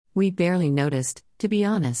We barely noticed, to be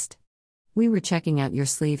honest. We were checking out your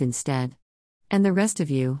sleeve instead. And the rest of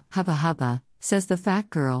you, hubba hubba, says the fat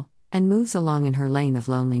girl, and moves along in her lane of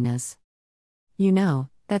loneliness. You know,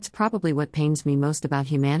 that's probably what pains me most about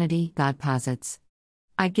humanity, God posits.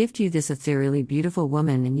 I gift you this ethereally beautiful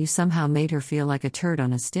woman and you somehow made her feel like a turd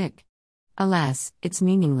on a stick. Alas, it's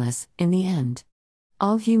meaningless, in the end.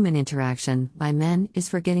 All human interaction, by men, is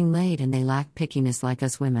for getting laid and they lack pickiness like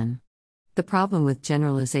us women. The problem with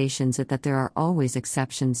generalizations is that there are always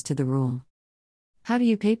exceptions to the rule. How do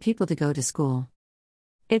you pay people to go to school?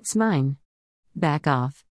 It's mine. Back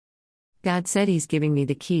off. God said He's giving me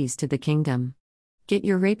the keys to the kingdom. Get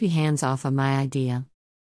your rapey hands off of my idea.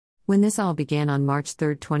 When this all began on March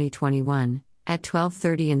 3, 2021, at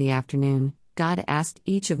 12:30 in the afternoon, God asked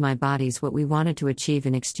each of my bodies what we wanted to achieve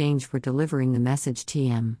in exchange for delivering the message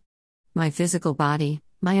TM. My physical body,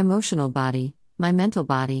 my emotional body, my mental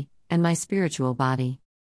body, and my spiritual body.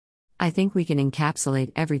 I think we can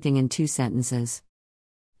encapsulate everything in 2 sentences.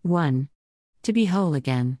 1. To be whole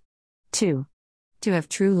again. 2. To have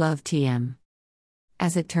true love TM.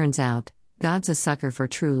 As it turns out, God's a sucker for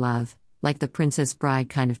true love, like the Princess Bride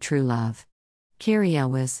kind of true love. Cary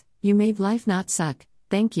Elwes, you made life not suck,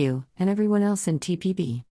 thank you, and everyone else in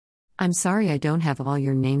TPB. I'm sorry I don't have all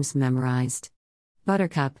your names memorized.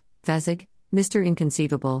 Buttercup, Fezzik, Mr.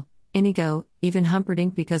 Inconceivable, Inigo, even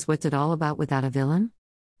Humperdinck because what's it all about without a villain?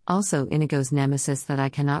 Also Inigo's nemesis that I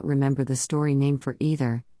cannot remember the story name for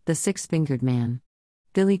either, the Six-Fingered Man.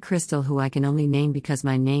 Billy Crystal who I can only name because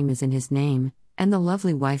my name is in his name, and the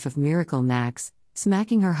lovely wife of Miracle Max,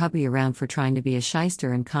 smacking her hubby around for trying to be a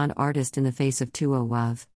shyster and con artist in the face of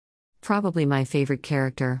 201. Probably my favorite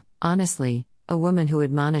character, honestly, a woman who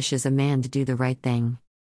admonishes a man to do the right thing.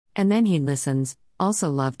 And then he listens, also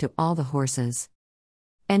love to all the horses.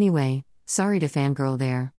 Anyway, sorry to fangirl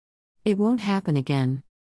there. It won't happen again.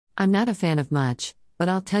 I'm not a fan of much, but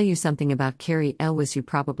I'll tell you something about Cary Elwes you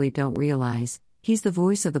probably don't realize. He's the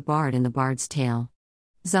voice of the bard in The Bard's Tale.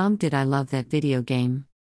 Did I love that video game.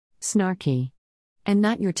 Snarky. And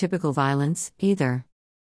not your typical violence, either.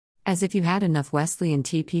 As if you had enough Wesley and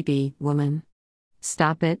TPB, woman.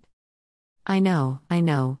 Stop it. I know,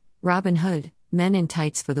 Robin Hood, men in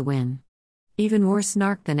tights for the win. Even more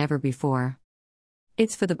snark than ever before.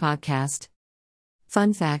 It's for the podcast.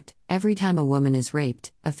 Fun fact, every time a woman is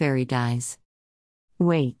raped, a fairy dies.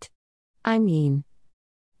 Wait. I mean,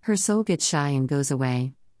 her soul gets shy and goes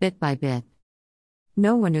away, bit by bit.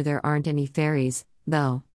 No wonder there aren't any fairies,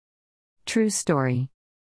 though. True story.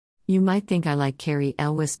 You might think I like Cary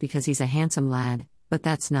Elwes because he's a handsome lad, but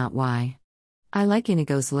that's not why. I like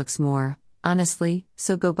Inigo's looks more, honestly,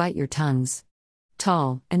 so go bite your tongues.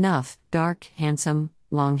 Tall, enough, dark, handsome,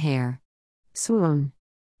 long hair. Swoon.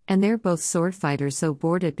 And they're both sword fighters so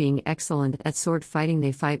bored at being excellent at sword fighting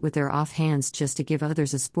they fight with their off hands just to give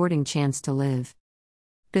others a sporting chance to live.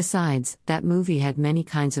 Besides, that movie had many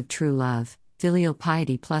kinds of true love, filial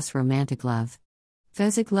piety plus romantic love.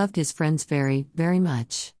 Fezzik loved his friends very, very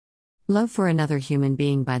much. Love for another human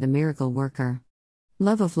being by the miracle worker.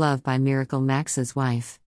 Love of love by Miracle Max's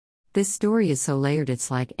wife. This story is so layered it's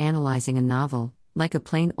like analyzing a novel, like a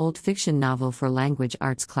plain old fiction novel for language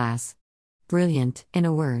arts class. Brilliant, in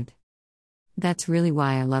a word. That's really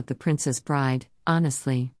why I love The Princess Bride,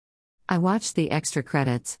 honestly. I watched the extra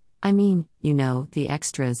credits, the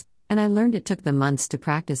extras, and I learned it took them months to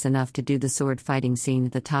practice enough to do the sword fighting scene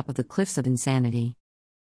at the top of the cliffs of insanity.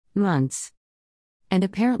 Months. And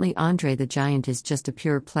apparently Andre the Giant is just a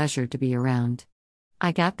pure pleasure to be around.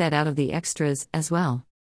 I got that out of the extras, as well.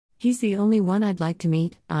 He's the only one I'd like to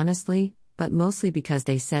meet, honestly, but mostly because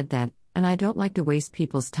they said that, and I don't like to waste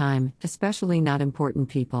people's time, especially not important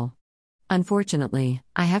people. Unfortunately,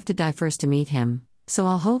 I have to die first to meet him, so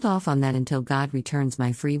I'll hold off on that until God returns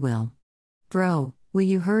my free will. Bro, will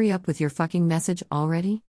you hurry up with your fucking message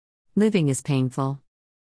already? Living is painful.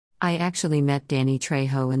 I actually met Danny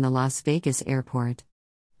Trejo in the Las Vegas airport.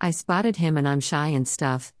 I spotted him and I'm shy and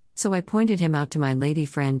stuff, so I pointed him out to my lady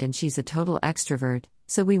friend and she's a total extrovert,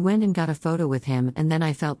 so we went and got a photo with him and then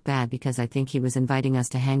I felt bad because I think he was inviting us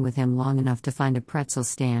to hang with him long enough to find a pretzel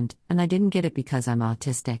stand, and I didn't get it because I'm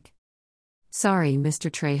autistic. Sorry,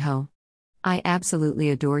 Mr. Trejo. I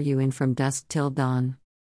absolutely adore you in From Dusk Till Dawn.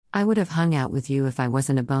 I would have hung out with you if I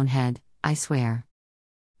wasn't a bonehead, I swear.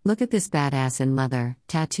 Look at this badass in leather,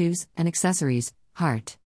 tattoos, and accessories,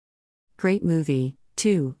 heart. Great movie,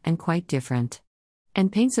 too, and quite different.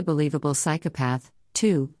 And paints a believable psychopath,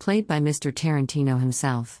 too, played by Mr. Tarantino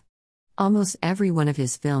himself. Almost every one of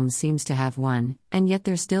his films seems to have one, and yet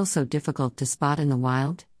they're still so difficult to spot in the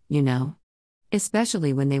wild, you know?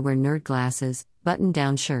 Especially when they wear nerd glasses,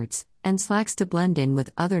 button-down shirts, and slacks to blend in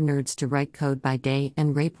with other nerds to write code by day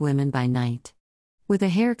and rape women by night. With a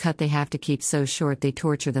haircut they have to keep so short they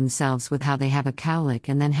torture themselves with how they have a cowlick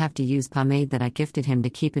and then have to use pomade that I gifted him to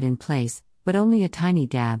keep it in place, but only a tiny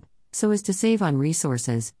dab, so as to save on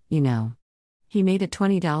resources, you know. He made a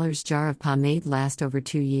 $20 jar of pomade last over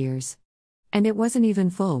 2 years. And it wasn't even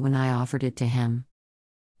full when I offered it to him.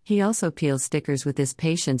 He also peels stickers with this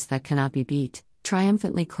patience that cannot be beat,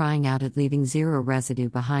 triumphantly crying out at leaving zero residue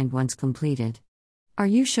behind once completed. Are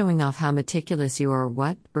you showing off how meticulous you are or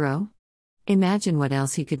what, bro? Imagine what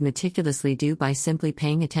else he could meticulously do by simply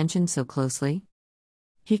paying attention so closely.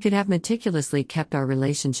 He could have meticulously kept our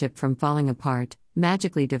relationship from falling apart,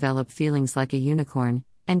 magically develop feelings like a unicorn,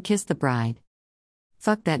 and kiss the bride.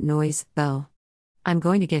 Fuck that noise, though. I'm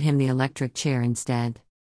going to get him the electric chair instead.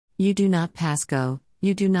 You do not pass go,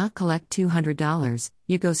 you do not collect $200,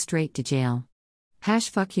 you go straight to jail.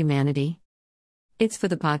 #fuck humanity. It's for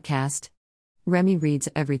the podcast. Remy reads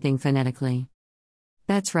everything phonetically.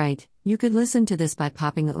 That's right, you could listen to this by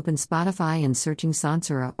popping open Spotify and searching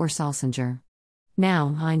Sansura or Salsinger. Now,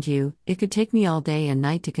 mind you, it could take me all day and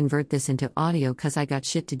night to convert this into audio cause I got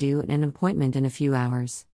shit to do and an appointment in a few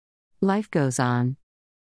hours. Life goes on.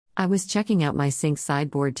 I was checking out my sink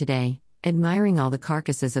sideboard today, admiring all the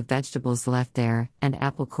carcasses of vegetables left there, and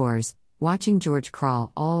apple cores, watching George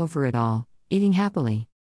crawl all over it all, eating happily.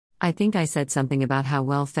 I think I said something about how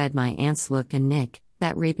well fed my aunts look, and Nick,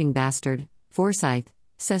 that raping bastard, Forsyth,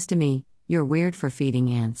 says to me, "You're weird for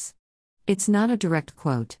feeding ants." It's not a direct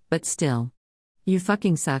quote, but still. You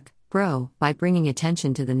fucking suck, bro, by bringing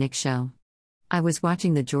attention to the Nick show. I was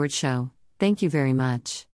watching the George show, thank you very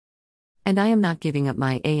much. And I am not giving up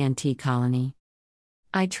my ant colony.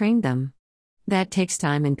 I trained them. That takes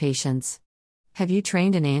time and patience. Have you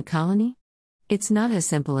trained an ant colony? It's not as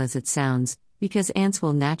simple as it sounds, because ants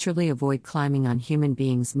will naturally avoid climbing on human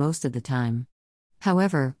beings most of the time.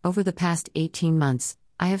 However, over the past 18 months,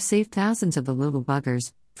 I have saved thousands of the little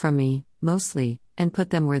buggers, from me, mostly, and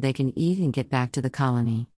put them where they can eat and get back to the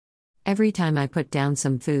colony. Every time I put down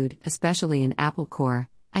some food, especially an apple core,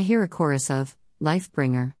 I hear a chorus of,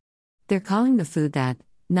 "Lifebringer." They're calling the food that,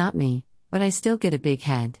 not me, but I still get a big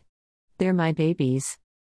head. They're my babies.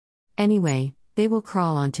 Anyway, they will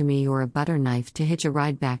crawl onto me or a butter knife to hitch a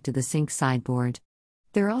ride back to the sink sideboard.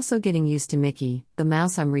 They're also getting used to Mickey, the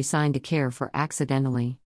mouse I'm resigned to care for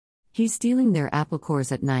accidentally. He's stealing their apple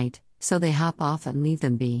cores at night, so they hop off and leave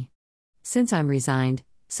them be. Since I'm resigned,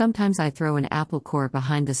 sometimes I throw an apple core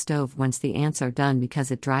behind the stove once the ants are done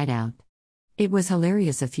because it dried out. It was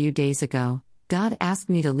hilarious a few days ago. God asked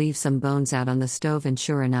me to leave some bones out on the stove, and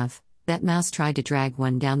sure enough, that mouse tried to drag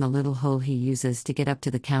one down the little hole he uses to get up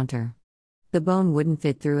to the counter. The bone wouldn't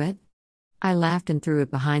fit through it. I laughed and threw it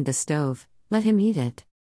behind the stove. Let him eat it.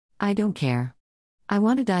 I don't care. I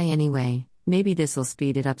want to die anyway, maybe this'll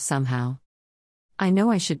speed it up somehow. I know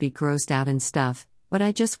I should be grossed out and stuff, but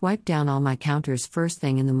I just wipe down all my counters first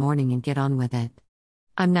thing in the morning and get on with it.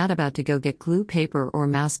 I'm not about to go get glue paper or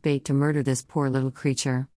mouse bait to murder this poor little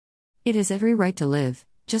creature. It has every right to live,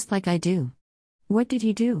 just like I do. What did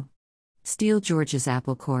he do? Steal George's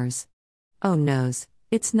apple cores. Oh noes,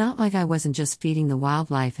 it's not like I wasn't just feeding the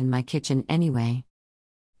wildlife in my kitchen anyway.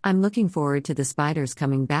 I'm looking forward to the spiders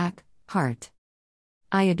coming back, heart.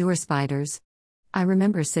 I adore spiders. I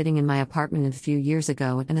remember sitting in my apartment a few years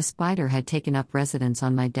ago and a spider had taken up residence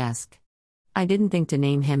on my desk. I didn't think to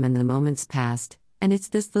name him, and the moments passed, and it's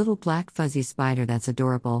this little black fuzzy spider that's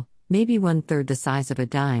adorable, maybe 1/3 the size of a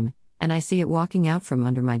dime, and I see it walking out from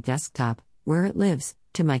under my desktop, where it lives,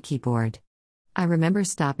 to my keyboard. I remember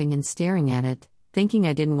stopping and staring at it, thinking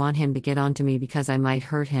I didn't want him to get onto me because I might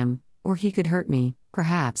hurt him, or he could hurt me,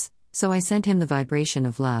 perhaps, so I sent him the vibration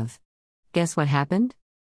of love. Guess what happened?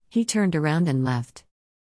 He turned around and left.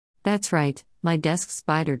 That's right, my desk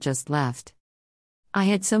spider just left. I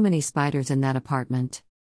had so many spiders in that apartment.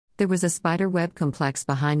 There was a spider web complex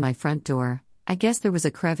behind my front door. I guess there was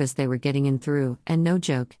a crevice they were getting in through, and no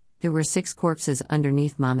joke, there were 6 corpses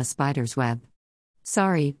underneath Mama Spider's web.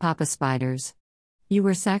 Sorry, Papa Spiders. You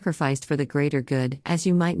were sacrificed for the greater good. As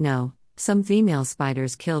you might know, some female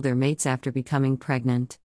spiders kill their mates after becoming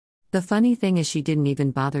pregnant. The funny thing is she didn't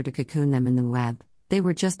even bother to cocoon them in the web, they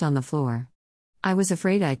were just on the floor. I was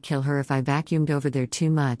afraid I'd kill her if I vacuumed over there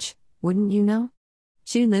too much, wouldn't you know?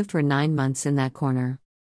 She lived for 9 months in that corner.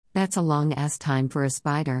 That's a long-ass time for a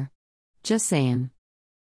spider. Just saying.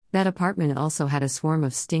 That apartment also had a swarm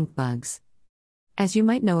of stink bugs. As you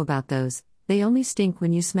might know about those, they only stink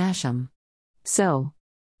when you smash them. So,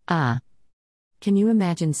 can you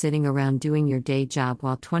imagine sitting around doing your day job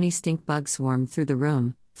while 20 stink bugs swarm through the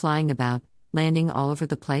room, flying about, landing all over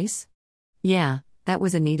the place? Yeah, that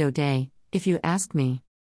was a neato day, if you ask me.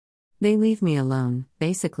 They leave me alone,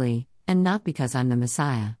 basically, and not because I'm the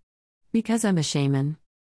Messiah. Because I'm a shaman.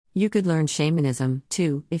 You could learn shamanism,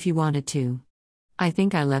 too, if you wanted to. I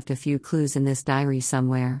think I left a few clues in this diary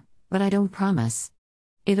somewhere, but I don't promise.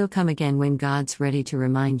 It'll come again when God's ready to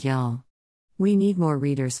remind y'all. We need more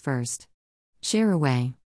readers first. Share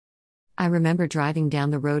away. I remember driving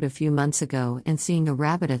down the road a few months ago and seeing a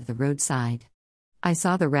rabbit at the roadside. I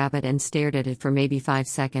saw the rabbit and stared at it for maybe 5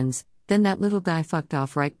 seconds, then that little guy fucked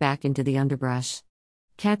off right back into the underbrush.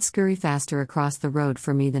 Cats scurry faster across the road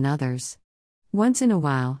for me than others. Once in a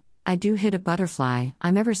while, I do hit a butterfly.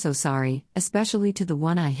 I'm ever so sorry, especially to the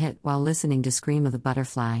one I hit while listening to Scream of the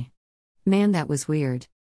Butterfly. Man, that was weird.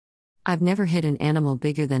 I've never hit an animal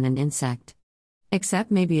bigger than an insect.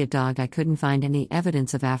 Except maybe a dog I couldn't find any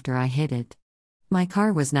evidence of after I hit it. My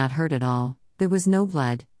car was not hurt at all, there was no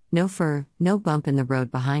blood, no fur, no bump in the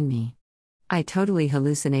road behind me. I totally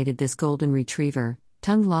hallucinated this golden retriever,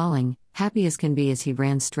 tongue lolling, happy as can be as he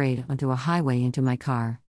ran straight onto a highway into my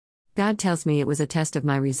car. God tells me it was a test of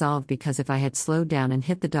my resolve because if I had slowed down and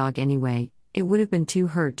hit the dog anyway, it would have been too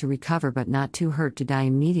hurt to recover but not too hurt to die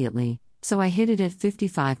immediately, so I hit it at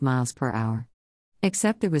 55 miles per hour.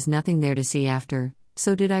 Except there was nothing there to see after,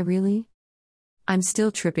 so did I really? I'm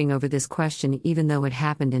still tripping over this question even though it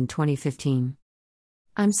happened in 2015.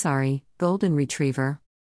 I'm sorry, Golden Retriever.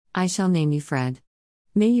 I shall name you Fred.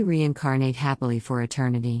 May you reincarnate happily for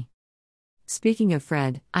eternity. Speaking of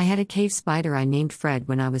Fred, I had a cave spider I named Fred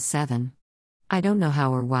when I was 7. I don't know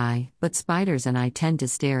how or why, but spiders and I tend to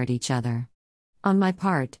stare at each other. On my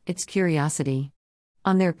part, it's curiosity.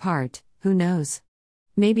 On their part, who knows?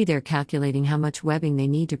 Maybe they're calculating how much webbing they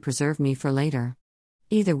need to preserve me for later.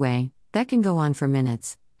 Either way, that can go on for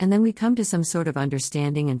minutes, and then we come to some sort of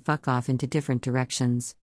understanding and fuck off into different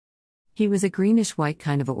directions. He was a greenish-white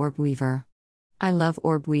kind of a orb weaver. I love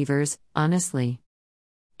orb weavers, honestly.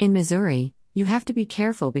 In Missouri, you have to be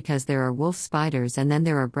careful because there are wolf spiders and then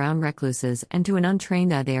there are brown recluses, and to an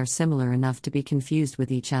untrained eye they are similar enough to be confused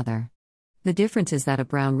with each other. The difference is that a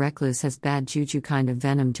brown recluse has bad juju kind of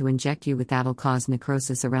venom to inject you with that'll cause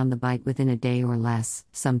necrosis around the bite within a day or less,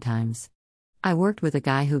 sometimes. I worked with a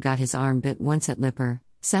guy who got his arm bit once at Lipper.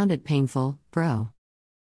 Sounded painful, bro.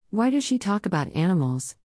 Why does she talk about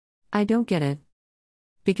animals? I don't get it.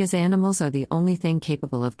 Because animals are the only thing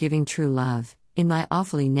capable of giving true love, in my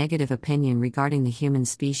awfully negative opinion regarding the human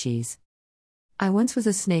species. I once was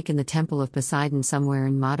a snake in the Temple of Poseidon somewhere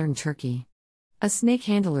in modern Turkey. A snake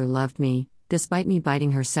handler loved me, despite me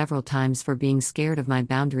biting her several times for being scared of my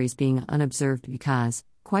boundaries being unobserved because,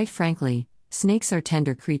 quite frankly, snakes are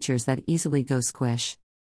tender creatures that easily go squish.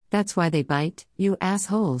 That's why they bite, you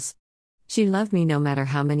assholes. She loved me no matter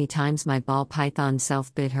how many times my ball python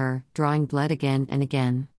self bit her, drawing blood again and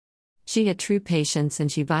again. She had true patience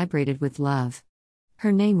and she vibrated with love.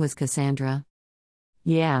 Her name was Cassandra.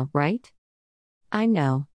 Yeah, right? I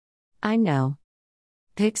know.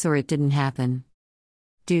 Pics or it didn't happen.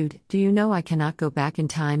 Dude, do you know I cannot go back in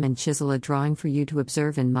time and chisel a drawing for you to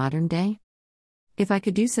observe in modern day? If I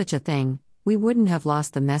could do such a thing, we wouldn't have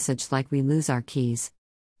lost the message like we lose our keys.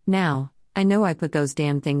 Now, I know I put those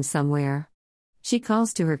damn things somewhere. She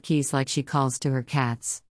calls to her keys like she calls to her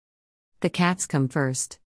cats. The cats come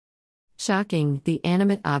first. Shocking, the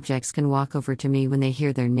animate objects can walk over to me when they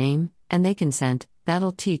hear their name, and they consent.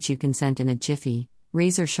 That'll teach you consent in a jiffy,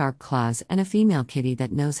 razor-sharp claws and a female kitty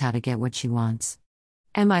that knows how to get what she wants.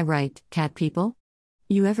 Am I right, cat people?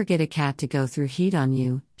 You ever get a cat to go through heat on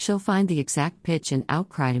you, she'll find the exact pitch and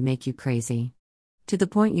outcry to make you crazy. To the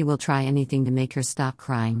point you will try anything to make her stop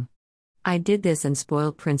crying. I did this and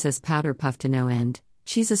spoiled Princess Powder Puff to no end.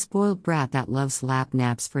 She's a spoiled brat that loves lap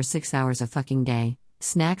naps for 6 hours a fucking day,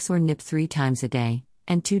 snacks or nip 3 times a day,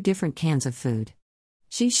 and 2 different cans of food.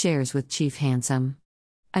 She shares with Chief Handsome.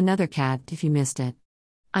 Another cat, if you missed it.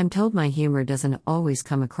 I'm told my humor doesn't always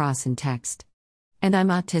come across in text. And I'm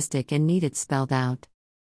autistic and need it spelled out.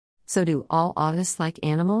 So do all autists like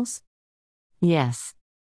animals? Yes.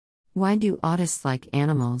 Why do autists like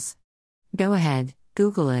animals? Go ahead,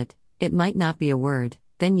 Google it, it might not be a word,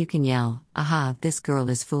 then you can yell, aha, this girl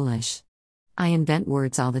is foolish. I invent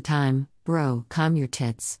words all the time, bro, calm your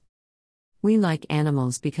tits. We like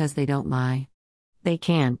animals because they don't lie. They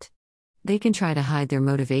can't. They can try to hide their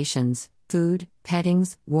motivations, food,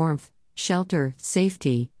 pettings, warmth, shelter,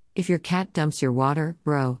 safety. If your cat dumps your water,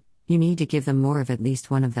 bro, you need to give them more of at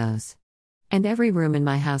least one of those. And every room in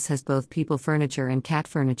my house has both people furniture and cat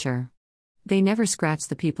furniture. They never scratch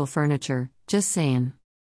the people furniture, just saying.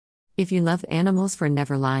 If you love animals for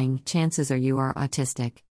never lying, chances are you are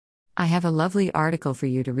autistic. I have a lovely article for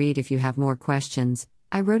you to read if you have more questions.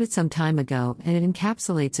 I wrote it some time ago and it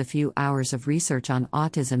encapsulates a few hours of research on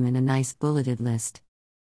autism in a nice bulleted list.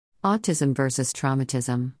 Autism versus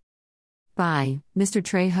Traumatism. By Mr.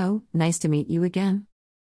 Trejo, nice to meet you again.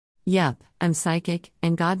 Yup, I'm psychic,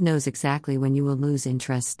 and God knows exactly when you will lose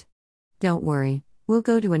interest. Don't worry, we'll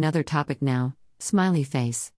go to another topic now, smiley face.